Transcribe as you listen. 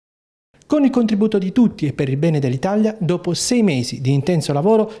Con il contributo di tutti e per il bene dell'Italia, dopo 6 mesi di intenso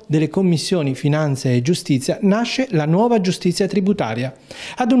lavoro delle commissioni Finanze e Giustizia, nasce la nuova Giustizia Tributaria.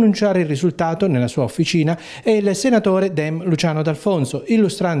 Ad annunciare il risultato nella sua officina è il senatore Dem Luciano D'Alfonso,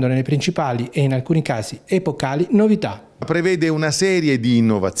 illustrandone le principali e in alcuni casi epocali novità. Prevede una serie di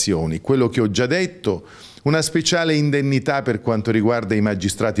innovazioni, quello che ho già detto, una speciale indennità per quanto riguarda i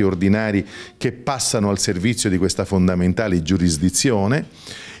magistrati ordinari che passano al servizio di questa fondamentale giurisdizione,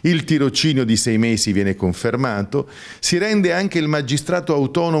 il tirocinio di 6 mesi viene confermato, si rende anche il magistrato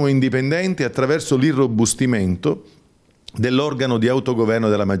autonomo e indipendente attraverso l'irrobustimento dell'organo di autogoverno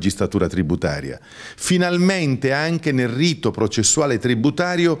della magistratura tributaria. Finalmente anche nel rito processuale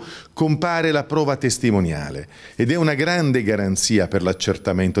tributario compare la prova testimoniale ed è una grande garanzia per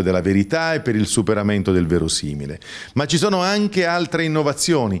l'accertamento della verità e per il superamento del verosimile. Ma ci sono anche altre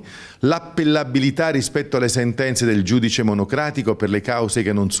innovazioni, l'appellabilità rispetto alle sentenze del giudice monocratico per le cause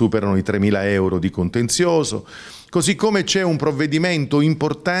che non superano i 3.000 euro di contenzioso, così come c'è un provvedimento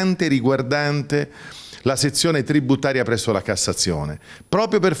importante riguardante la sezione tributaria presso la Cassazione,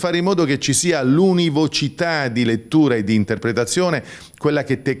 proprio per fare in modo che ci sia l'univocità di lettura e di interpretazione, quella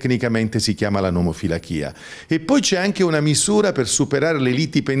che tecnicamente si chiama la nomofilachia. E poi c'è anche una misura per superare le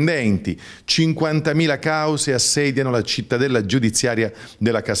liti pendenti, 50.000 cause assediano la cittadella giudiziaria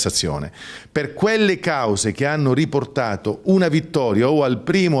della Cassazione. Per quelle cause che hanno riportato una vittoria o al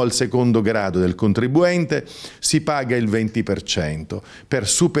primo o al secondo grado del contribuente si paga il 20% per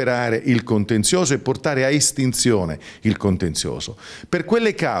superare il contenzioso e portare a estinzione il contenzioso. Per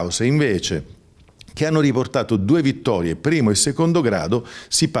quelle cause invece che hanno riportato 2 vittorie, primo e secondo grado,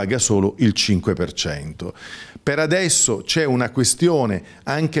 si paga solo il 5%. Per adesso c'è una questione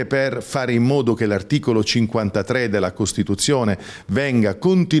anche per fare in modo che l'articolo 53 della Costituzione venga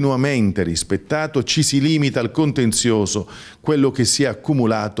continuamente rispettato, ci si limita al contenzioso, quello che si è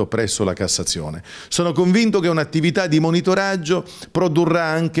accumulato presso la Cassazione. Sono convinto che un'attività di monitoraggio produrrà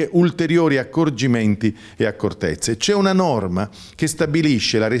anche ulteriori accorgimenti e accortezze. C'è una norma che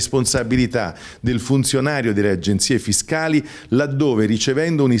stabilisce la responsabilità del funzionario delle agenzie fiscali laddove,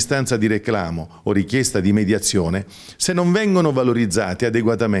 ricevendo un'istanza di reclamo o richiesta di mediazione, se non vengono valorizzate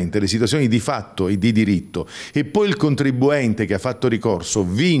adeguatamente le situazioni di fatto e di diritto e poi il contribuente che ha fatto ricorso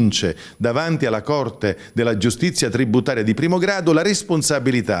vince davanti alla Corte della Giustizia Tributaria di primo grado, la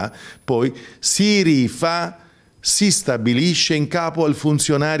responsabilità poi si stabilisce in capo al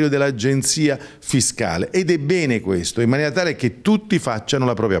funzionario dell'agenzia fiscale ed è bene questo, in maniera tale che tutti facciano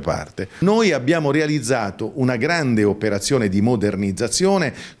la propria parte. Noi abbiamo realizzato una grande operazione di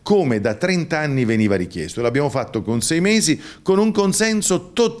modernizzazione come da 30 anni veniva richiesto, l'abbiamo fatto con 6 mesi con un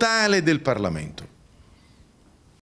consenso totale del Parlamento.